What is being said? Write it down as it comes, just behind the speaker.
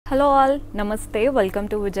Hello all, Namaste, welcome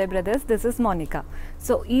to Vijay Brothers. This is Monica.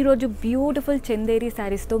 So, ee roju beautiful Chenderi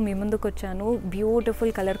sarees to mee munduku vachanu.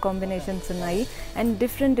 Beautiful color combinations unnayi and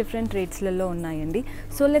different rates lallo unnayandi.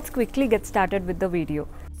 So, let's quickly get started with the video.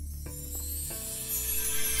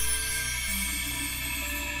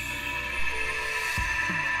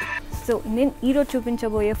 So నేను ఈరోజు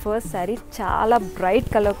చూపించబోయే first sari చాలా bright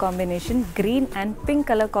colour combination, green and pink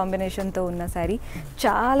colour కాంబినేషన్తో ఉన్న శారీ.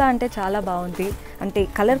 చాలా అంటే చాలా బాగుంది, అంటే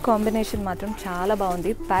కలర్ కాంబినేషన్ మాత్రం చాలా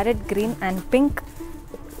బాగుంది. Parrot green and pink.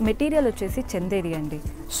 Material వచ్చేసి చందేరి అండి.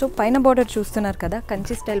 సో పైన బార్డర్ చూస్తున్నారు కదా,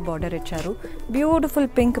 కంచి స్టైల్ బార్డర్ ఇచ్చారు.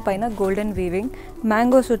 బ్యూటిఫుల్ పింక్ పైన గోల్డెన్ వీవింగ్,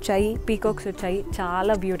 మ్యాంగోస్ వచ్చాయి, పీకాక్స్ వచ్చాయి,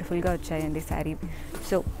 చాలా బ్యూటిఫుల్గా వచ్చాయండి శారీ.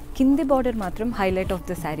 సో కింది బార్డర్ మాత్రం highlight of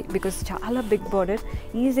the sari, because చాలా బిగ్ బార్డర్,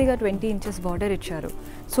 ఈజీగా 20 inches బార్డర్ ఇచ్చారు.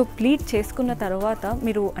 సో ప్లీట్ చేసుకున్న తర్వాత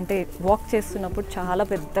మీరు అంటే వాక్ చేస్తున్నప్పుడు చాలా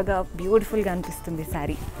పెద్దగా బ్యూటిఫుల్గా అనిపిస్తుంది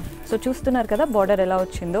శారీ. సో చూస్తున్నారు కదా బార్డర్ ఎలా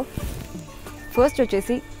వచ్చిందో. ఫస్ట్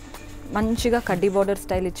వచ్చేసి మంచిగా కడ్డీ బార్డర్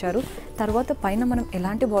స్టైల్ ఇచ్చారు. తర్వాత పైన మనం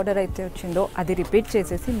ఎలాంటి బార్డర్ అయితే వచ్చిందో అది రిపీట్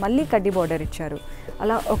చేసేసి మళ్ళీ కడ్డీ బార్డర్ ఇచ్చారు.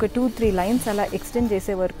 అలా ఒక 2-3 లైన్స్ అలా ఎక్స్టెండ్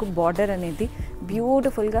చేసే వరకు బార్డర్ అనేది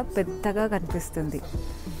బ్యూటిఫుల్గా పెద్దగా కనిపిస్తుంది.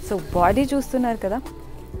 సో బాడీ చూస్తున్నారు కదా,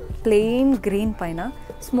 ప్లెయిన్ గ్రీన్ పైన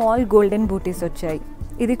స్మాల్ గోల్డెన్ బూటీస్ వచ్చాయి.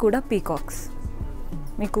 ఇది కూడా పీకాక్స్.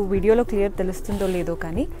 మీకు వీడియోలో క్లియర్ తెలుస్తుందో లేదో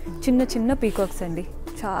కానీ చిన్న పీకాక్స్ అండి,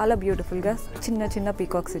 చాలా బ్యూటిఫుల్గా చిన్న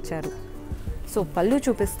పీకాక్స్ ఇచ్చారు. సో పళ్ళు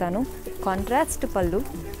చూపిస్తాను, కాంట్రాస్ట్ పళ్ళు.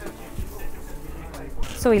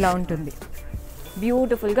 సో ఇలా ఉంటుంది,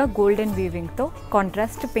 బ్యూటిఫుల్గా గోల్డెన్ వీవింగ్తో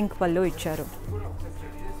కాంట్రాస్ట్ పింక్ పళ్ళు ఇచ్చారు.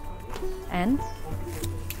 అండ్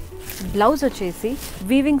బ్లౌజ్ వచ్చేసి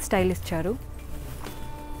వీవింగ్ స్టైల్ ఇచ్చారు.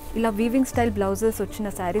 ఇలా వీవింగ్ స్టైల్ బ్లౌజెస్ వచ్చిన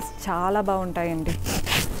శారీస్ చాలా బాగుంటాయండి,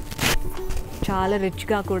 చాలా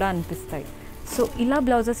రిచ్గా కూడా అనిపిస్తాయి. సో ఇలా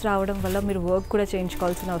బ్లౌజెస్ రావడం వల్ల మీరు వర్క్ కూడా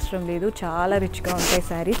చేయించుకోవాల్సిన అవసరం లేదు, చాలా రిచ్గా ఉంటాయి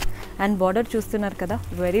శారీస్. అండ్ బార్డర్ చూస్తున్నారు కదా,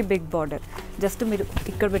 వెరీ బిగ్ బార్డర్. జస్ట్ మీరు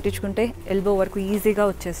ఇక్కడ పెట్టించుకుంటే ఎల్బో వరకు ఈజీగా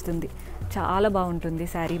వచ్చేస్తుంది, చాలా బాగుంటుంది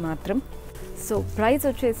శారీ మాత్రం. సో ప్రైస్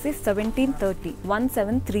వచ్చేసి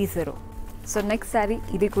 1730. సో నెక్స్ట్ శారీ,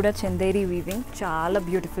 ఇది కూడా చందేరి వీవింగ్, చాలా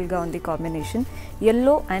బ్యూటిఫుల్గా ఉంది కాంబినేషన్.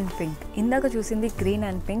 ఎల్లో అండ్ పింక్, ఇందాక చూసింది గ్రీన్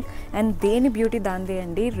అండ్ పింక్, అండ్ దేని బ్యూటీ దాందే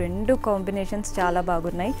అండి. రెండు కాంబినేషన్స్ చాలా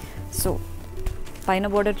బాగున్నాయి. సో పైన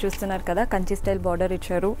బార్డర్ చూస్తున్నారు కదా, కంచి స్టైల్ బార్డర్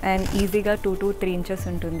ఇచ్చారు. అండ్ ఈజీగా 2 to 3 inches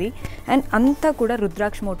ఉంటుంది. అండ్ అంతా కూడా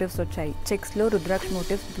రుద్రాక్ష మోటివ్స్ వచ్చాయి, చెక్స్లో రుద్రాక్ష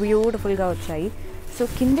మోటివ్స్ బ్యూటిఫుల్గా వచ్చాయి. సో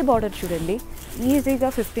కింది బార్డర్ చూడండి, ఈజీగా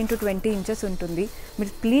 15 to 20 inches ఉంటుంది.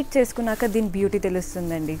 మీరు ప్లీట్ చేసుకున్నాక దీని బ్యూటీ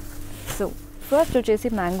తెలుస్తుందండి. సో ఫస్ట్ వచ్చేసి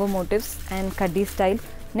మ్యాంగో మోటివ్స్ అండ్ కడ్డీ స్టైల్,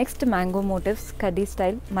 నెక్స్ట్ మ్యాంగో మోటివ్స్, కడ్డీ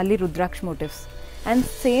స్టైల్, మళ్ళీ రుద్రాక్ష మోటివ్స్, అండ్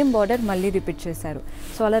సేమ్ బార్డర్ మళ్ళీ రిపీట్ చేశారు.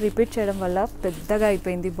 సో అలా రిపీట్ చేయడం వల్ల పెద్దగా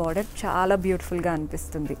అయిపోయింది బార్డర్, చాలా బ్యూటిఫుల్గా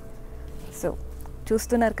అనిపిస్తుంది. సో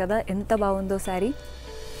చూస్తున్నారు కదా ఎంత బాగుందో శారీ.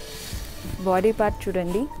 బాడీ పార్ట్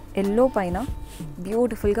చూడండి, ఎల్లో పైన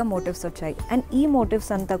బ్యూటిఫుల్గా మోటివ్స్ వచ్చాయి. అండ్ ఈ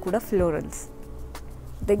మోటివ్స్ అంతా కూడా ఫ్లోరల్స్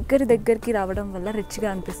దగ్గరికి రావడం వల్ల రిచ్గా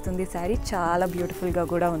అనిపిస్తుంది శారీ, చాలా బ్యూటిఫుల్గా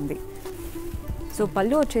కూడా ఉంది. సో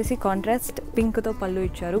పళ్ళు వచ్చేసి కాంట్రాస్ట్ పింక్తో పళ్ళు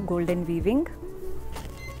ఇచ్చారు, గోల్డెన్ వీవింగ్,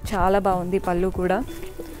 చాలా బాగుంది పళ్ళు కూడా.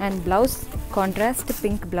 And blouse contrast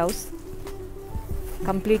pink blouse,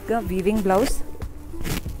 కంప్లీట్గా వీవింగ్ బ్లౌజ్.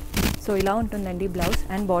 సో ఇలా ఉంటుందండి బ్లౌజ్.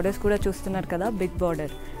 అండ్ బార్డర్స్ కూడా చూస్తున్నారు కదా, బిగ్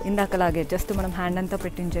బార్డర్, ఇందాకలాగే జస్ట్ మనం హ్యాండ్ అంతా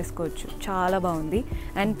పెట్టించేసుకోవచ్చు, చాలా బాగుంది.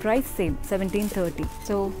 And price same 1730.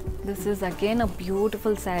 So this is again a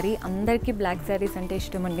beautiful sari. అందరికీ బ్లాక్ శారీస్ అంటే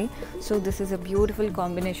ఇష్టం అండి. So this is a beautiful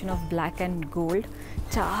combination of black and gold,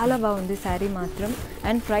 చాలా బాగుంది శారీ మాత్రం.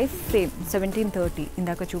 అండ్ ప్రైస్ సేమ్ 1730,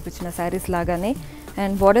 ఇందాక చూపించిన శారీస్ లాగానే.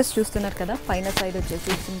 అండ్ బార్డర్స్ చూస్తున్నారు కదా, పైన సైడ్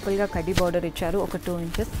వచ్చేసి సింపుల్గా కడ్డీ బార్డర్ ఇచ్చారు, ఒక 2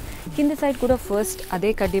 inches. కింది సైడ్ కూడా ఫస్ట్ అదే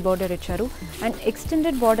కడ్డీ బార్డర్ ఇచ్చారు. అండ్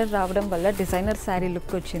ఎక్స్టెండెడ్ బార్డర్ రావడం వల్ల డిజైనర్ శారీ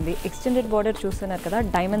లుక్ వచ్చింది. ఎక్స్టెండెడ్ బార్డర్ చూస్తున్నారు కదా,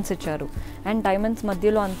 డైమండ్స్ ఇచ్చారు. అండ్ డైమండ్స్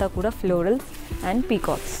మధ్యలో అంతా కూడా ఫ్లోరల్స్ అండ్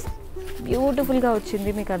పీకాక్స్, బ్యూటిఫుల్గా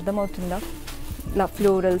వచ్చింది. మీకు అర్థమవుతుందా? ఇలా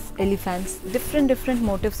ఫ్లోరల్స్, ఎలిఫెంట్స్, డిఫరెంట్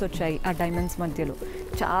మోటివ్స్ వచ్చాయి ఆ డైమండ్స్ మధ్యలో,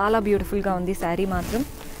 చాలా బ్యూటిఫుల్గా ఉంది శారీ మాత్రం.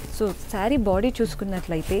 సో శారీ బాడీ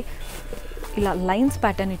చూసుకున్నట్లయితే ఇలా లైన్స్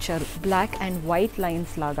ప్యాటర్న్ ఇచ్చారు, బ్లాక్ అండ్ వైట్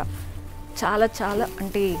లైన్స్ లాగా, చాలా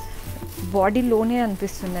అంటే బాడీలోనే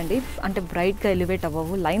అనిపిస్తుందండి, అంటే బ్రైట్గా ఎలివేట్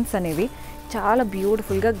అవ్వవు లైన్స్ అనేవి, చాలా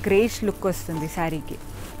బ్యూటిఫుల్గా గ్రేష్ లుక్ వస్తుంది శారీకి.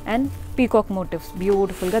 అండ్ పీకాక్ మోటివ్స్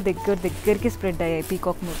బ్యూటిఫుల్గా దగ్గరికి స్ప్రెడ్ అయ్యాయి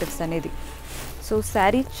పీకాక్ మోటివ్స్ అనేది. సో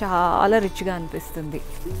శారీ చాలా రిచ్గా అనిపిస్తుంది.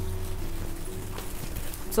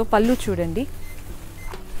 సో పళ్ళు చూడండి,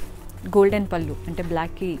 గోల్డెన్ పళ్ళు, అంటే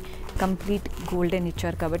బ్లాక్కి కంప్లీట్ గోల్డెన్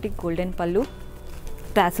ఇచ్చారు కాబట్టి గోల్డెన్ పళ్ళు,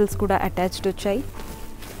 టాసిల్స్ కూడా అటాచ్డ్ వచ్చాయి.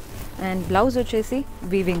 అండ్ బ్లౌజ్ వచ్చేసి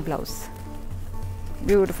వీవింగ్ బ్లౌజ్,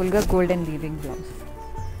 బ్యూటిఫుల్గా గోల్డెన్ వీవింగ్ బ్లౌజ్.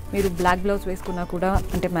 మీరు బ్లాక్ బ్లౌజ్ వేసుకున్నా కూడా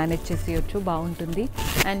అంటే మేనేజ్ చేసేయచ్చు, బాగుంటుంది.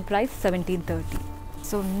 And price 1730.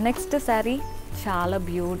 So next sari చాలా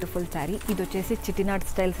బ్యూటిఫుల్ శారీ. ఇది వచ్చేసి చిటినాడ్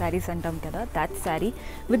స్టైల్ శారీస్ అంటాం కదా, that sari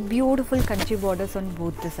with beautiful Kanchi borders on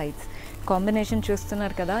both the sides. Combination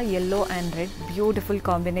చూస్తున్నారు కదా, yellow and red, beautiful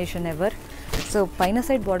combination ever. So పైన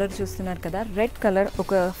సైడ్ బార్డర్ చూస్తున్నారు కదా, రెడ్ కలర్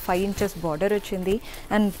ఒక 5 inches బార్డర్ వచ్చింది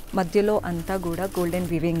అండ్ మధ్యలో అంతా కూడా గోల్డెన్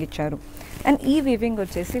వీవింగ్ ఇచ్చారు. అండ్ ఈ వీవింగ్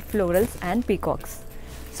వచ్చేసి ఫ్లోరల్స్ అండ్ పీకాక్స్.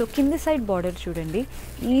 సో కింది సైడ్ బార్డర్ చూడండి,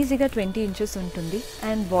 ఈజీగా 20 inches ఉంటుంది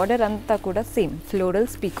అండ్ బార్డర్ అంతా కూడా సేమ్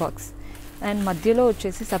ఫ్లోరల్స్, పీకాక్స్. అండ్ మధ్యలో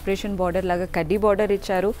వచ్చేసి సపరేషన్ బార్డర్ లాగా కడ్డీ బార్డర్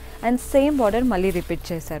ఇచ్చారు అండ్ సేమ్ బార్డర్ మళ్ళీ రిపీట్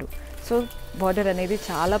చేశారు. సో బార్డర్ అనేది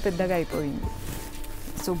చాలా పెద్దగా అయిపోయింది.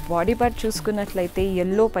 సో బాడీ పార్ట్ చూసుకున్నట్లయితే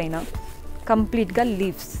ఎల్లో పైన కంప్లీట్గా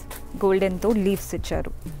లీవ్స్, గోల్డెన్తో లీవ్స్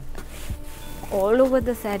ఇచ్చారు. All over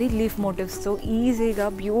the sari leaf మోటివ్స్తో ఈజీగా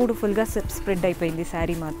బ్యూటిఫుల్గా స్ప్రెడ్ అయిపోయింది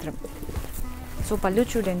శారీ మాత్రం. సో పళ్ళు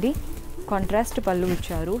చూడండి, కాంట్రాస్ట్ పళ్ళు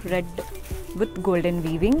ఇచ్చారు, రెడ్ విత్ గోల్డెన్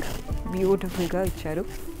వీవింగ్, బ్యూటిఫుల్గా ఇచ్చారు.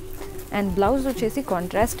 అండ్ బ్లౌజ్ వచ్చేసి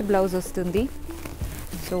కాంట్రాస్ట్ బ్లౌజ్ వస్తుంది.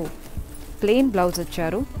 సో ప్లెయిన్ బ్లౌజ్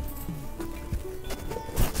వచ్చారు.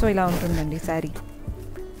 సో ఇలా ఉంటుందండి శారీ.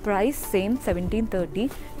 Price same 1730.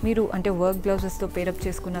 మీరు అంటే వర్క్ బ్లౌజెస్తో పేరప్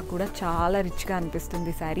చేసుకున్నా కూడా చాలా రిచ్గా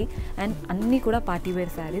అనిపిస్తుంది శారీ. అండ్ అన్నీ కూడా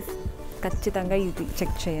పార్టీవేర్ శారీస్, ఖచ్చితంగా ఇది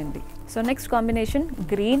చెక్ చేయండి. So next combination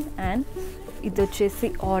green and ఇది వచ్చేసి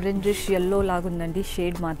ఆరెంజిష్ ఎల్లో లాగుందండి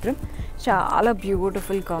షేడ్ మాత్రం, చాలా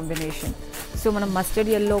బ్యూటిఫుల్ కాంబినేషన్. సో మనం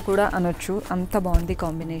మస్టర్డ్ ఎల్లో కూడా అనొచ్చు, అంత బాగుంది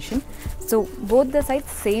combination. So both the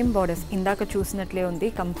sides same borders, ఇందాక చూసినట్లే ఉంది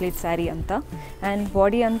కంప్లీట్ శారీ అంతా. అండ్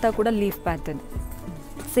బాడీ అంతా కూడా లీఫ్ ప్యాటర్న్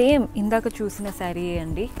సేమ్ ఇందాక చూసిన శారీ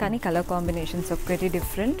అండి, కానీ కలర్ కాంబినేషన్స్ ఒక్కటి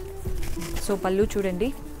డిఫరెంట్. సో పళ్ళు చూడండి,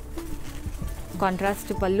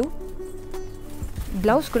 కాంట్రాస్ట్ పళ్ళు,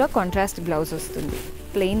 బ్లౌజ్ కూడా కాంట్రాస్ట్ బ్లౌజ్ వస్తుంది,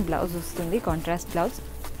 ప్లెయిన్ బ్లౌజ్ వస్తుంది, కాంట్రాస్ట్ బ్లౌజ్.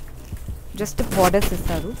 జస్ట్ బార్డర్స్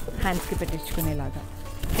ఇస్తారు హ్యాండ్స్కి పెట్టించుకునేలాగా.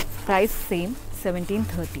 Price same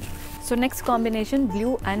 1730. So next combination blue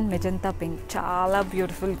and magenta pink, చాలా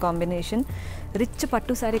బ్యూటిఫుల్ కాంబినేషన్. రిచ్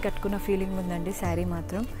పట్టు శారీ కట్టుకున్న ఫీలింగ్ ఉందండి శారీ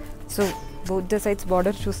మాత్రం. So both the sides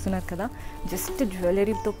border చూస్తున్నారు కదా, జస్ట్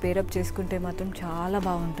జ్యువెలరీతో పేరప్ చేసుకుంటే మాత్రం చాలా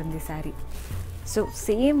బాగుంటుంది శారీ. సో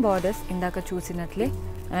సేమ్ బార్డర్స్ ఇందాక చూసినట్లే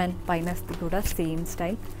అండ్ పైన కూడా సేమ్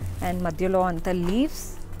స్టైల్ అండ్ మధ్యలో అంతా లీవ్స్.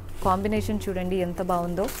 కాంబినేషన్ చూడండి ఎంత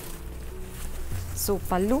బాగుందో. సో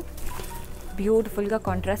పళ్ళు బ్యూటిఫుల్గా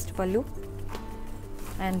కాంట్రాస్ట్ పళ్ళు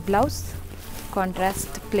and blouse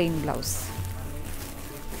contrast plain blouse.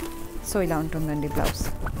 So ఇలా ఉంటుందండి blouse.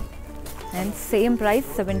 And same price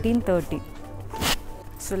 1730.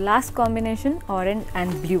 So last combination orange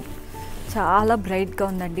and blue, చాలా బ్రైట్గా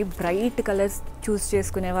ఉందండి. బ్రైట్ కలర్స్ చూస్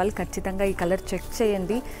చేసుకునే వాళ్ళు ఖచ్చితంగా ఈ కలర్ చెక్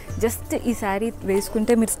చేయండి. జస్ట్ ఈ శారీ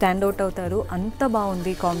వేసుకుంటే మీరు స్టాండ్ అవుట్ అవుతారు, అంత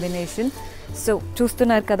బాగుంది కాంబినేషన్. సో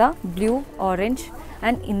చూస్తున్నారు కదా, బ్లూ ఆరెంజ్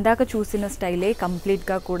అండ్ ఇందాక చూసిన స్టైలే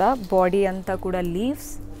కంప్లీట్గా కూడా, బాడీ అంతా కూడా లీవ్స్.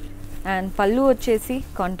 అండ్ పళ్ళు వచ్చేసి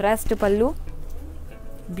కాంట్రాస్ట్ పళ్ళు,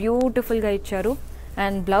 బ్యూటిఫుల్గా ఇచ్చారు.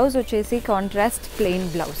 అండ్ బ్లౌజ్ వచ్చేసి కాంట్రాస్ట్ ప్లెయిన్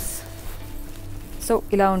బ్లౌజ్. సో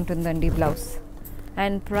ఇలా ఉంటుందండి బ్లౌజ్.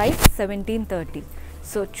 And price 1730.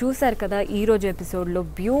 సో చూసారు కదా ఈరోజు ఎపిసోడ్లో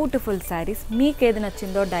బ్యూటిఫుల్ శారీస్. మీకు ఏది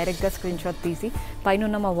నచ్చిందో డైరెక్ట్గా స్క్రీన్ షాట్ తీసి పైన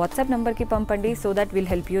ఉన్న మా వాట్సాప్ నెంబర్కి పంపండి. So that will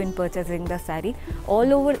help you in purchasing the sari.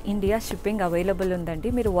 All over India shipping available ఉందండి.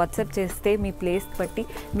 మీరు వాట్సాప్ చేస్తే మీ ప్లేస్ బట్టి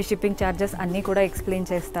మీ షిప్పింగ్ ఛార్జెస్ అన్నీ కూడా ఎక్స్ప్లెయిన్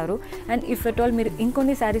చేస్తారు. అండ్ ఇఫ్ ఎట్ ఆల్ మీరు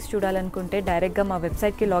ఇంకొన్ని శారీస్ చూడాలనుకుంటే డైరెక్ట్గా మా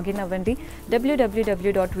వెబ్సైట్కి లాగిన్ అవ్వండి,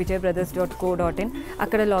 www.vijayBrothers.co.in.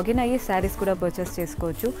 అక్కడ లాగిన్ అయ్యి శారీస్ కూడా పర్చేస్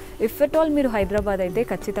చేసుకోవచ్చు. ఇఫ్ ఎట్ ఆల్ మీరు హైదరాబాద్ అయితే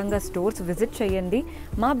ఖచ్చితంగా స్టోర్స్ విజిట్ చేయండి.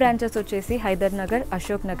 మా బ్రాంచెస్ వచ్చేసి హైదర్నగర్,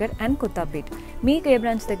 అశోక్ నగర్ అండ్ కొత్తపేట్. మీకు ఏ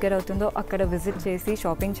బ్రాంచ్ దగ్గర అవుతుందో అక్కడ విజిట్ చేసి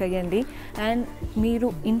షాపింగ్ చేయండి. అండ్ మీరు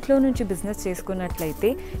ఇంట్లో నుంచి బిజినెస్ చేసుకున్నట్లయితే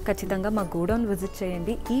ఖచ్చితంగా మా గోడౌన్ విజిట్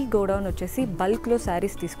చేయండి. ఈ గోడౌన్ వచ్చేసి బల్క్లో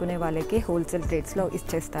శారీస్ తీసుకునే వాళ్ళకి హోల్సేల్ రేట్స్లో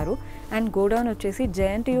ఇచ్చేస్తారు. అండ్ గోడౌన్ వచ్చేసి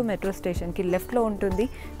JNTU మెట్రో స్టేషన్కి లెఫ్ట్లో ఉంటుంది.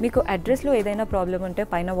 మీకు అడ్రస్లో ఏదైనా ప్రాబ్లం ఉంటే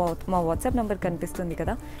పైన మా వాట్సాప్ నెంబర్ కనిపిస్తుంది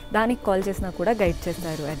కదా, దానికి కాల్ చేసినా కూడా గైడ్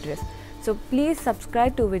చేస్తారు address. So please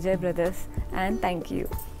subscribe to Vijay Brothers and thank you.